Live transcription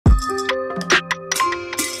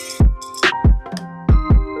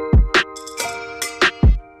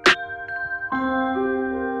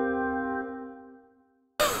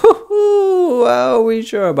we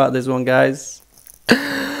sure about this one, guys?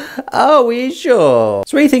 Are we sure?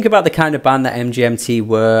 So when you think about the kind of band that MGMT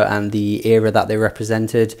were and the era that they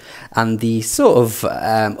represented and the sort of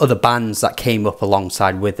other bands that came up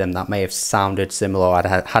alongside with them that may have sounded similar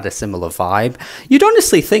or had a similar vibe, you'd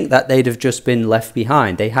honestly think that they'd have just been left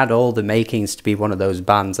behind. They had all the makings to be one of those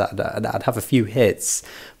bands that'd have a few hits,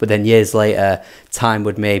 but then years later, time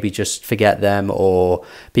would maybe just forget them, or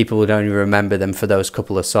people would only remember them for those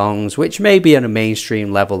couple of songs, which maybe on a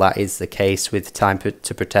mainstream level that is the case with Time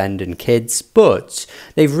to Pretend and Kids, but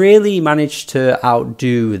they've really managed to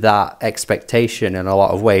outdo that expectation in a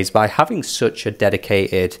lot of ways by having such a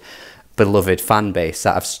dedicated, beloved fan base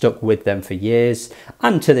that have stuck with them for years,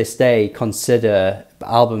 and to this day consider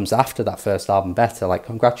albums after that first album better. Like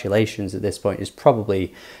Congratulations at this point is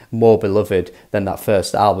probably more beloved than that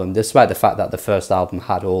first album, despite the fact that the first album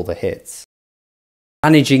had all the hits.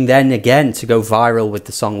 Managing then again to go viral with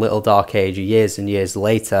the song Little Dark Age years and years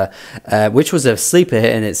later, which was a sleeper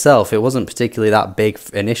hit in itself. It wasn't particularly that big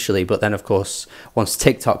initially, but then of course once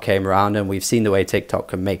TikTok came around, and we've seen the way TikTok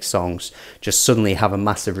can make songs just suddenly have a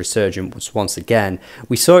massive resurgence once again.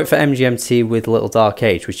 We saw it for MGMT with Little Dark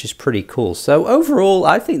Age, which is pretty cool. So overall,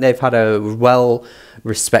 I think they've had a well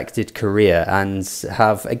respected career and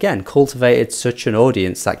have again cultivated such an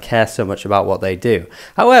audience that care so much about what they do.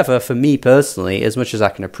 However, for me personally, as much as I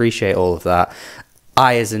can appreciate all of that,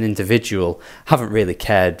 I as an individual haven't really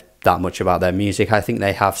cared that much about their music. I think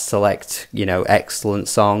they have select, excellent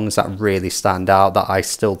songs that really stand out that I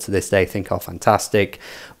still to this day think are fantastic,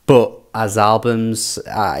 but as albums,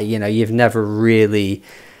 you've never really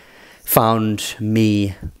found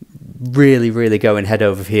me really going head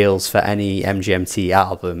over heels for any MGMT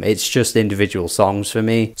album. It's just individual songs for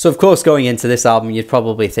me. So of course, going into this album, you'd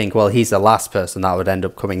probably think, well, he's the last person that would end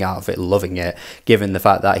up coming out of it loving it, given the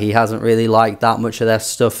fact that he hasn't really liked that much of their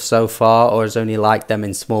stuff so far, or has only liked them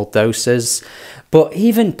in small doses. But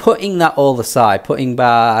even putting that all aside, putting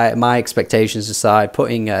my expectations aside,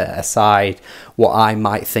 putting aside what I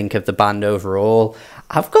might think of the band overall,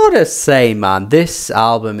 I've got to say, man, this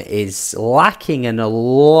album is lacking in a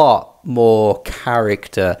lot more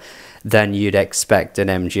character than you'd expect an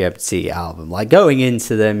MGMT album. Like, going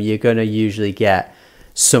into them, you're going to usually get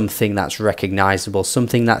something that's recognizable,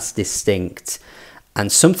 something that's distinct,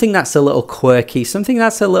 and something that's a little quirky, something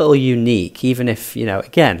that's a little unique, even if,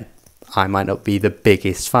 again, I might not be the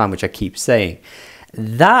biggest fan, which I keep saying.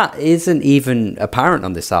 That isn't even apparent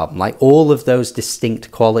on this album. Like, all of those distinct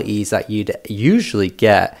qualities that you'd usually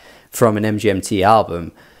get from an MGMT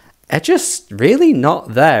album are just really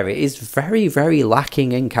not there. It is very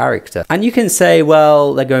lacking in character. And you can say,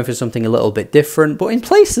 well, they're going for something a little bit different, but in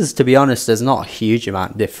places, to be honest, there's not a huge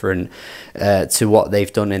amount different to what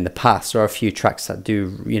they've done in the past. There are a few tracks that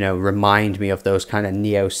do, remind me of those kind of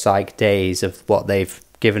neo-psych days of what they've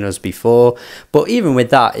given us before. But even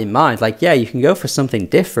with that in mind, like, yeah, you can go for something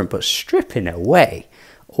different, but stripping away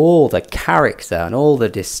all the character and all the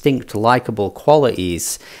distinct likable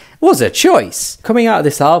qualities was a choice. Coming out of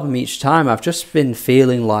this album each time, I've just been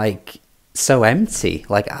feeling like so empty.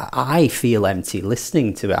 Like, I feel empty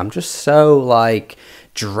listening to it. I'm just so like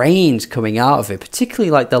drained coming out of it,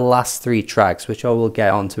 particularly like the last 3 tracks, which I will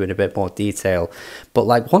get onto in a bit more detail. But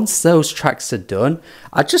like, once those tracks are done,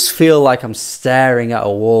 I just feel like I'm staring at a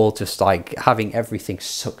wall, just like having everything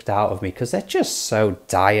sucked out of me, because they're just so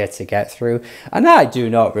dire to get through. And I do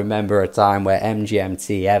not remember a time where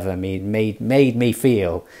MGMT ever made me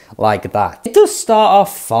feel like that. It does start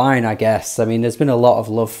off fine, I guess. I mean, there's been a lot of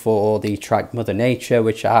love for the track Mother Nature,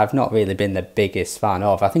 which I've not really been the biggest fan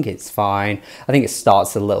of. I think it's fine. I think it starts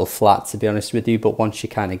a little flat, to be honest with you, but once you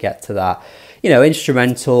kind of get to that,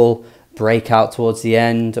 instrumental breakout towards the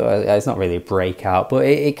end, or it's not really a breakout, but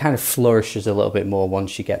it kind of flourishes a little bit more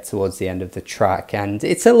once you get towards the end of the track, and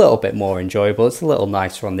it's a little bit more enjoyable. It's a little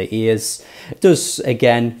nicer on the ears. It does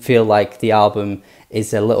again feel like the album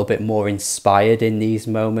is a little bit more inspired in these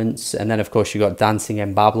moments. And then of course you got Dancing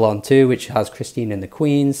in Babylon too, which has Christine and the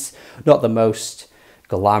Queens. Not the most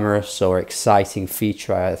glamorous or exciting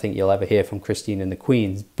feature I think you'll ever hear from Christine and the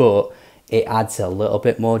Queens, but it adds a little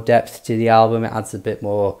bit more depth to the album. It adds a bit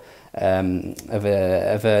more of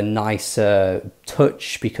a nicer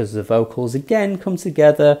touch, because the vocals again come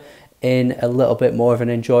together in a little bit more of an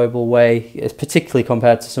enjoyable way, particularly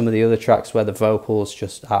compared to some of the other tracks where the vocals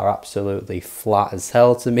just are absolutely flat as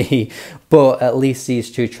hell to me. But at least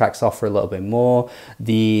these 2 tracks offer a little bit more.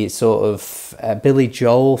 The sort of Billy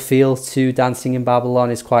Joel feel to Dancing in Babylon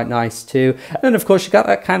is quite nice too. And then of course you got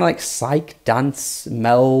that kind of like psych dance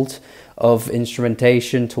meld of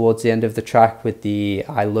instrumentation towards the end of the track with the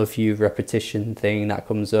I love you repetition thing that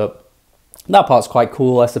comes up. That part's quite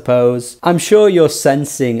cool, I suppose. I'm sure you're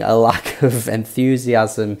sensing a lack of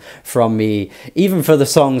enthusiasm from me, even for the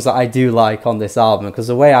songs that I do like on this album, because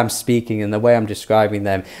the way I'm speaking and the way I'm describing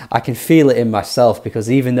them, I can feel it in myself, because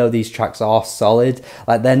even though these tracks are solid,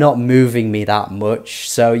 like, they're not moving me that much.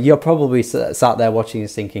 So you're probably sat there watching and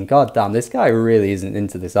thinking, God damn, this guy really isn't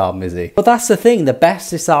into this album, is he? But that's the thing, the best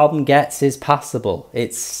this album gets is passable.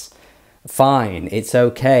 It's fine, it's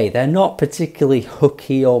okay. They're not particularly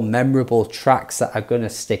hooky or memorable tracks that are going to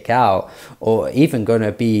stick out or even going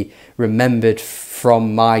to be remembered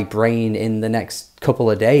from my brain in the next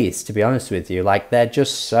couple of days, to be honest with you. Like, they're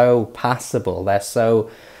just so passable, they're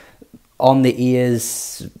so on the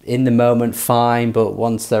ears in the moment, fine, but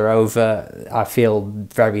once they're over, I feel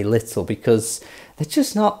very little, because they're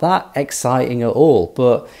just not that exciting at all.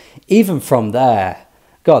 But even from there,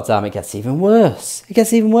 God damn, it gets even worse. It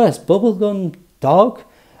gets even worse. Bubblegum Dog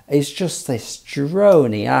is just this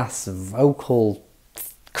drony ass vocal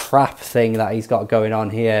crap thing that he's got going on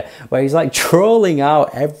here, where he's like drawling out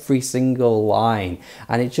every single line,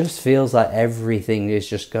 and it just feels like everything is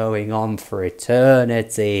just going on for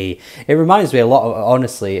eternity. It reminds me a lot,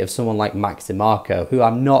 honestly, of someone like Mac DeMarco, who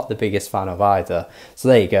I'm not the biggest fan of either. So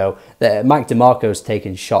there you go. Mac DeMarco's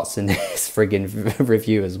taken shots in this friggin'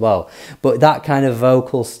 review as well. But that kind of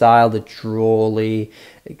vocal style, the drawly,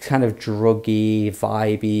 kind of druggy,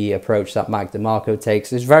 vibey approach that Mac DeMarco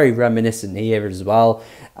takes is very reminiscent here as well.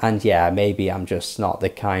 And yeah, maybe I'm just not the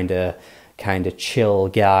kind of chill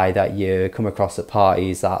guy that you come across at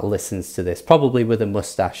parties that listens to this, probably with a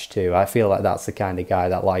mustache too. I feel like that's the kind of guy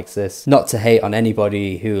that likes this. Not to hate on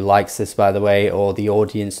anybody who likes this, by the way, or the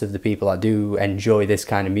audience of the people that do enjoy this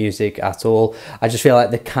kind of music at all. I just feel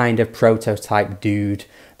like the kind of prototype dude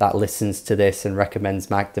that listens to this and recommends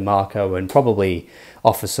Mac DeMarco and probably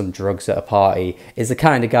offers some drugs at a party is the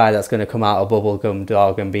kind of guy that's going to come out of Bubblegum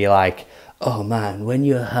Dog and be like, oh man, when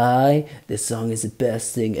you're high, this song is the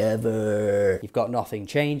best thing ever. You've Got Nothing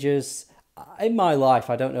changes. In my life,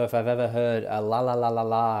 I don't know if I've ever heard a la la la la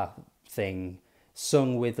la thing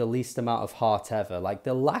sung with the least amount of heart ever. Like,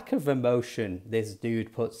 the lack of emotion this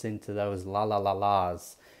dude puts into those la la la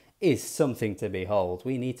las is something to behold.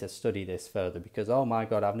 We need to study this further, because oh my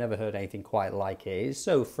god, I've never heard anything quite like it. It's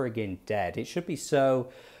so friggin' dead. It should be so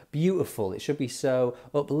beautiful, it should be so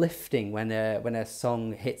uplifting when a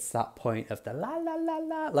song hits that point of the la la la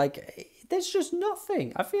la. Like, there's just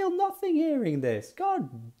nothing. I feel nothing hearing this. God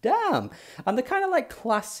damn. And the kind of like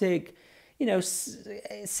classic, you know,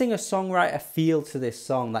 singer-songwriter feel to this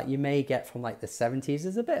song that you may get from like the 70s.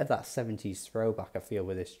 There's a bit of that 70s throwback, I feel,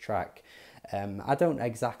 with this track. I don't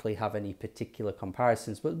exactly have any particular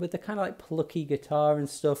comparisons, but with the kind of like plucky guitar and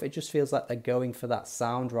stuff, it just feels like they're going for that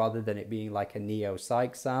sound rather than it being like a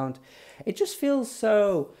neo-psych sound. It just feels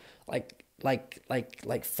so like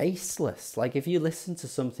faceless. Like, if you listen to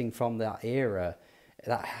something from that era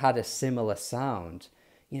that had a similar sound,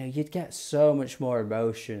 you know, you'd get so much more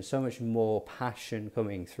emotion, so much more passion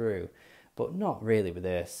coming through. But not really with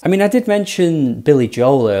this. I mean, I did mention Billy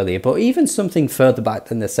Joel earlier, but even something further back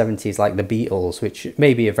than the 70s, like the Beatles, which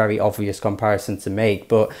may be a very obvious comparison to make,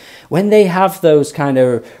 but when they have those kind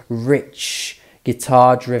of rich,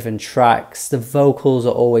 guitar-driven tracks, the vocals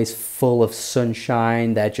are always full of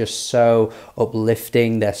sunshine, they're just so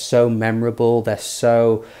uplifting, they're so memorable, they're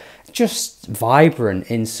so just vibrant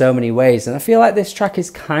in so many ways. And I feel like this track is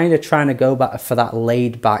kind of trying to go back for that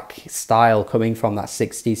laid back style coming from that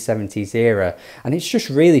 60s 70s era, and it's just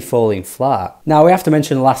really falling flat. Now we have to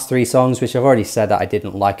mention the last three songs, which I've already said that I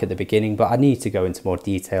didn't like at the beginning, but I need to go into more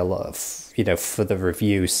detail of, you know, for the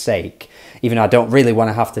review's sake, even though I don't really want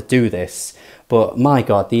to have to do this. But my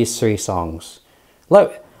god, these three songs,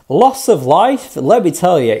 look, loss of life, let me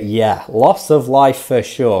tell you, yeah, loss of life for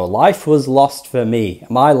sure. Life was lost for me.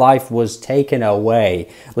 My life was taken away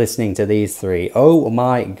listening to these three. Oh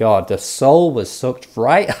my god, the soul was sucked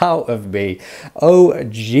right out of me. Oh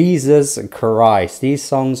Jesus Christ, these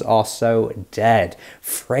songs are so dead.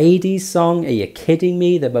 Frady's song, are you kidding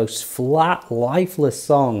me? The most flat, lifeless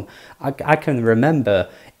song I can remember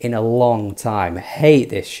in a long time. Hate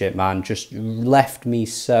this shit, man. Just left me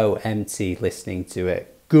so empty listening to it.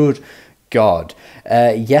 Good God.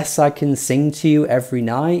 Yes, I Can Sing to You Every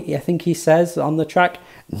Night, I think he says on the track.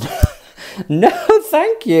 No,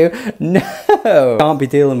 thank you. No. Can't be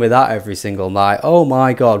dealing with that every single night. Oh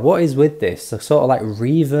my God, what is with this? The sort of like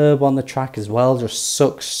reverb on the track as well just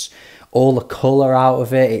sucks all the colour out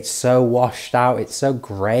of it. It's so washed out. It's so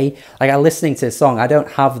grey. Like, I'm listening to this song, I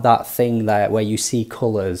don't have that thing there where you see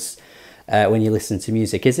colours when you listen to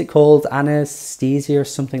music. Is it called anesthesia or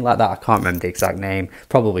something like that? I can't remember the exact name.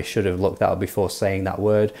 Probably should have looked that up before saying that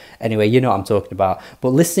word. Anyway, you know what I'm talking about. But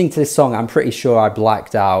listening to this song, I'm pretty sure I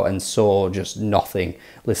blacked out and saw just nothing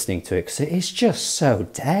listening to it, because it's just so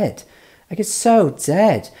dead. Like, it's so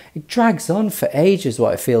dead. It drags on for ages,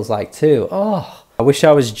 what it feels like too. Oh, I Wish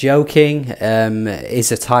I Was Joking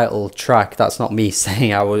is a title track. That's not me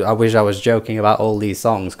saying I wish I was joking about all these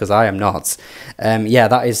songs, because I am not. Yeah,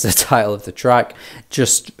 that is the title of the track.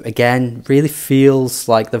 Just, again, really feels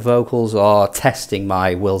like the vocals are testing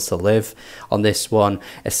my will to live on this one,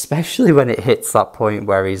 especially when it hits that point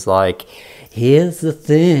where he's like, here's the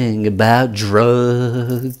thing about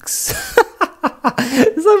drugs.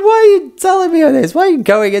 It's like, why are you telling me on this? Why are you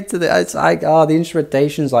going into the... It's like, oh, the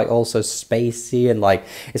instrumentation's like also spacey, and like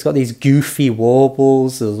it's got these goofy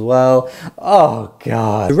warbles as well. Oh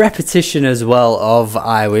god, the repetition as well of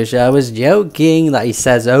I wish I was joking that he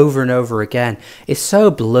says over and over again is so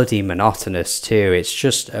bloody monotonous too. It's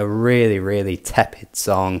just a really, really tepid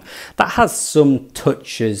song that has some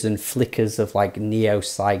touches and flickers of like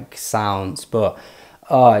neo-psych sounds, but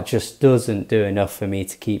oh, it just doesn't do enough for me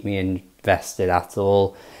to keep me invested at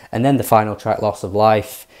all. And then the final track, Loss of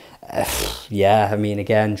Life, yeah, I mean,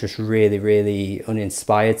 again, just really, really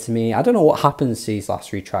uninspired to me. I don't know what happens to these last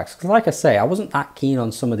three tracks, because like I say, I wasn't that keen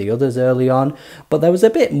on some of the others early on, but there was a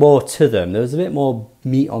bit more to them. There was a bit more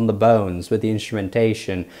meat on the bones with the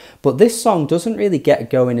instrumentation. But this song doesn't really get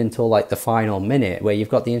going until like the final minute, where you've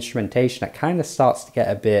got the instrumentation that kind of starts to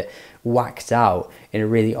get a bit whacked out in a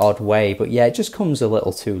really odd way. But yeah, it just comes a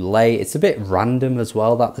little too late. It's a bit random as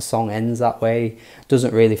well that the song ends that way.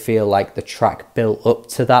 Doesn't really feel like the track built up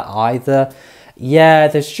to that either. Yeah,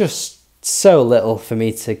 there's just so little for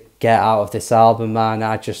me to get out of this album, man.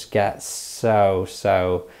 I just get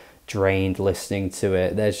so drained listening to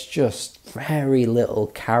it. There's just very little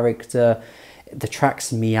character. The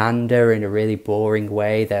tracks meander in a really boring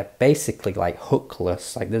way. They're basically like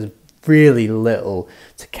hookless. Like, there's really little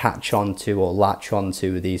to catch onto or latch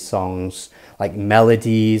onto with these songs, like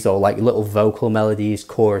melodies or like little vocal melodies,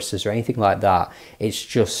 choruses or anything like that. It's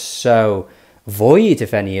just so void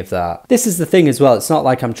of any of that. This is the thing as well, it's not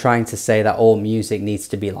like I'm trying to say that all music needs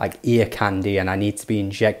to be like ear candy and I need to be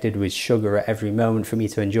injected with sugar at every moment for me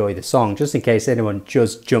to enjoy the song, just in case anyone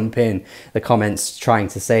just jump in the comments trying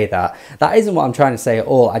to say that. That isn't what I'm trying to say at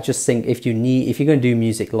all. I just think if you're going to do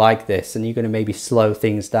music like this and you're going to maybe slow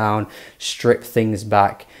things down, strip things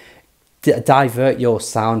back, divert your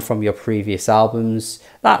sound from your previous albums,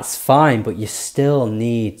 that's fine, but you still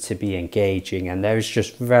need to be engaging, and there's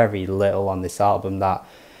just very little on this album that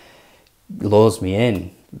lures me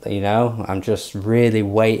in. You know, I'm just really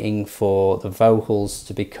waiting for the vocals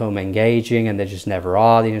to become engaging, and they just never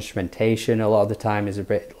are. The instrumentation a lot of the time is a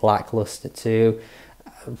bit lackluster too.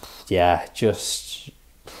 Yeah, just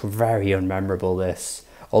very unmemorable, this.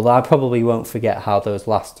 Although I probably won't forget how those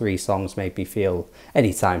last three songs made me feel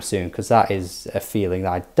anytime soon, because that is a feeling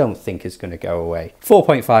that I don't think is going to go away.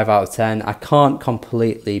 4.5 out of 10. I can't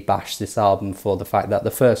completely bash this album for the fact that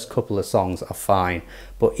the first couple of songs are fine,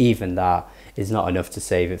 but even that is not enough to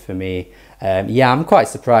save it for me. Yeah, I'm quite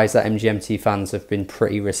surprised that MGMT fans have been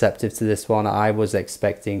pretty receptive to this one. I was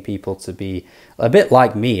expecting people to be a bit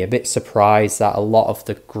like me, a bit surprised that a lot of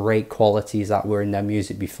the great qualities that were in their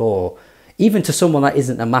music before, even to someone that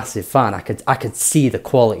isn't a massive fan, I could see the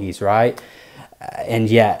qualities, right? And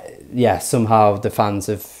yet, yeah, somehow the fans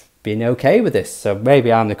have been okay with this. So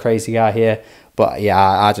maybe I'm the crazy guy here, but yeah,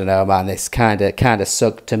 I don't know, man. This kind of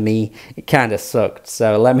sucked to me. It kind of sucked.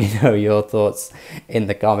 So let me know your thoughts in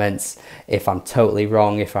the comments. If I'm totally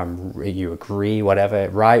wrong, if you agree, whatever,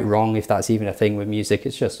 right, wrong, if that's even a thing with music.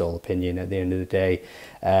 It's just all opinion at the end of the day.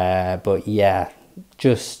 But yeah,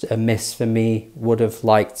 just a miss for me. Would have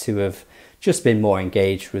liked to have just been more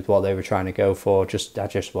engaged with what they were trying to go for. I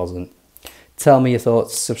just wasn't. Tell me your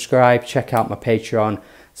thoughts, subscribe, check out my Patreon,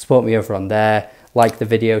 support me over on there, like the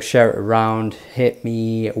video, share it around, hit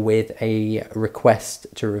me with a request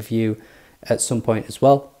to review at some point as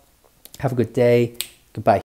well. Have a good day, goodbye.